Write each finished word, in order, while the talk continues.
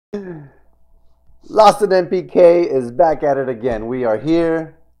Lost in MPK is back at it again. We are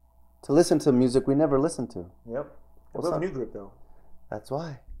here to listen to music we never listened to. Yep. What's We're a up? new group though. That's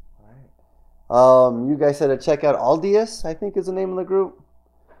why. All right. You guys said to check out ALDIOUS, I think is the name of the group.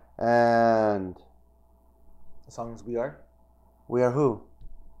 And The songs we are. we are who?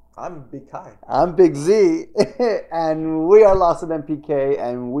 I'm Big Kai. I'm Big Z. And we are Lost in MPK.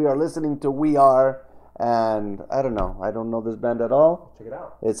 And we are listening to We Are. And I don't know this band at all. Check it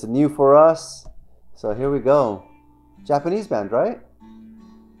out. It's new for us. So here we go. Japanese band, right?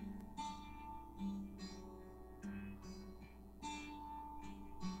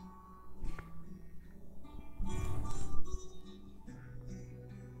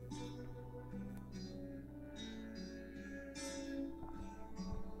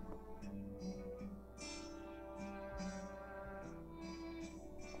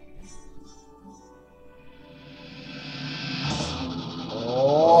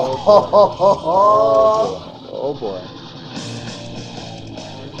 Oh boy.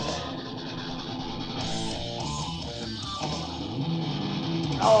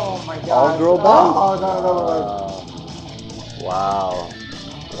 Oh my god. All girl band? Oh, no. Wow.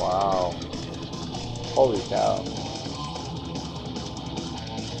 Wow. Holy cow.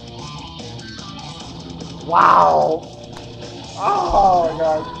 Wow. Oh my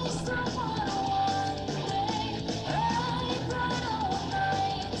god.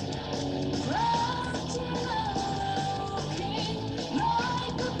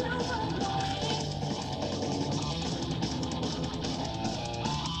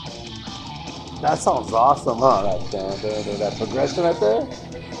 That sounds awesome, huh? That progression right there.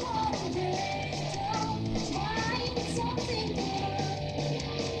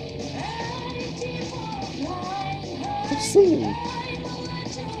 Who's singing?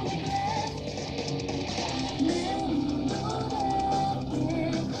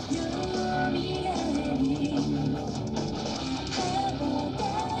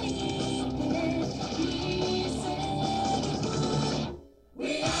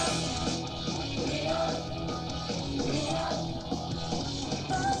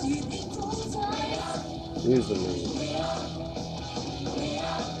 Usually.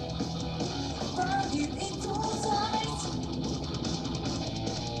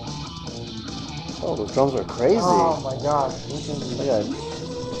 Oh, those drums are crazy. Oh my god. Look at that.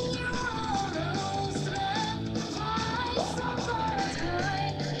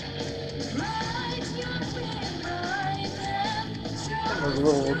 There's a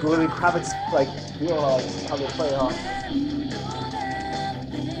little really habits like feel like how they play, huh?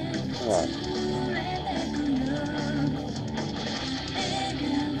 Yeah.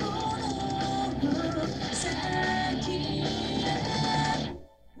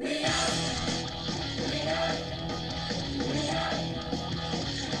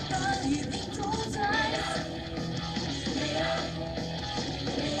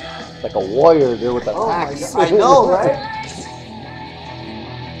 Like a warrior there with the Oh my axe. god. I know, right?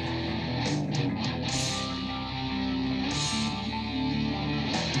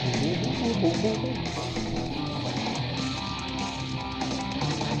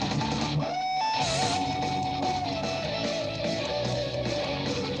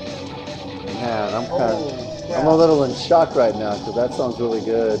 Man, Oh, I'm a little in shock right now because that sounds really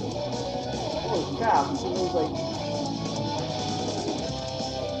good. Holy crap. This is like.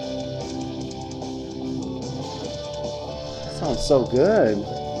 That sounds so good.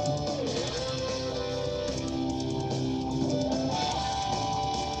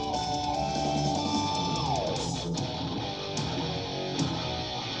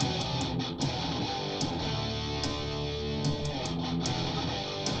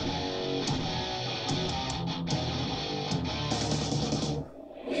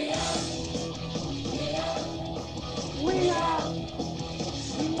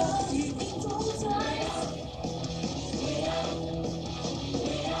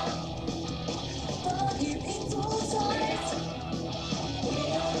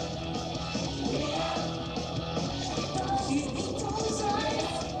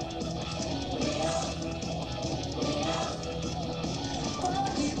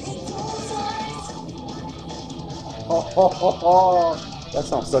 That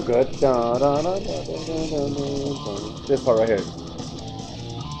sounds so good. This part right here.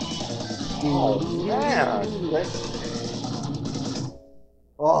 Oh man.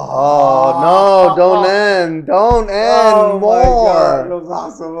 Oh no! Don't end! Don't end! Oh More! my god. That was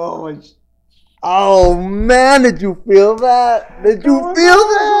awesome. Oh my. Oh man! Did you feel that? Did you feel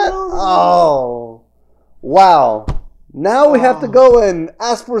that? Oh! Wow! Now we have to go and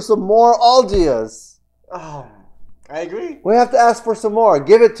ask for some more ALDIOUS. Oh, I agree. We have to ask for some more.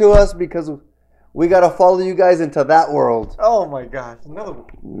 Give it to us because we got to follow you guys into that world. Oh my gosh. Another one.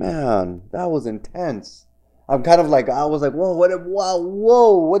 Man, that was intense. I'm kind of like, I was like,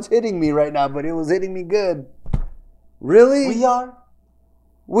 whoa, what's hitting me right now? But it was hitting me good. Really? We are.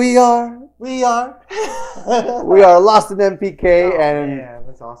 We are lost in MPK, and man,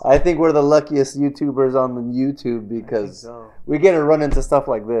 that's awesome. I think we're the luckiest YouTubers on the YouTube because we get to run into stuff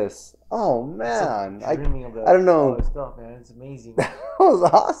like this. Oh man, I don't know. Stuff, man. It's amazing. That was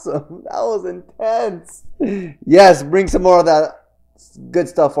awesome. That was intense. Yes, bring some more of that good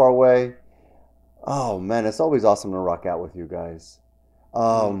stuff our way. Oh man, it's always awesome to rock out with you guys.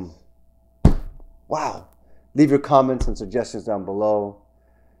 Wow. Leave your comments and suggestions down below.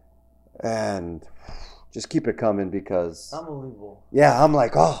 And just keep it coming because unbelievable. Yeah, I'm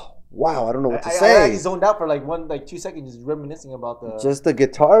like, oh wow, I don't know what to say. I zoned out for like 2 seconds, just reminiscing about the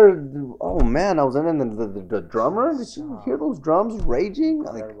guitar. Oh man, I was in the drummer. Did you hear those drums raging?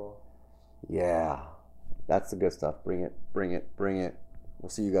 Like, yeah, that's the good stuff. Bring it. We'll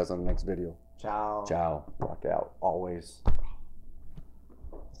see you guys on the next video. Ciao. Rock out always.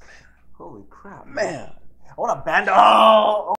 Holy crap, man! I want a band. Oh.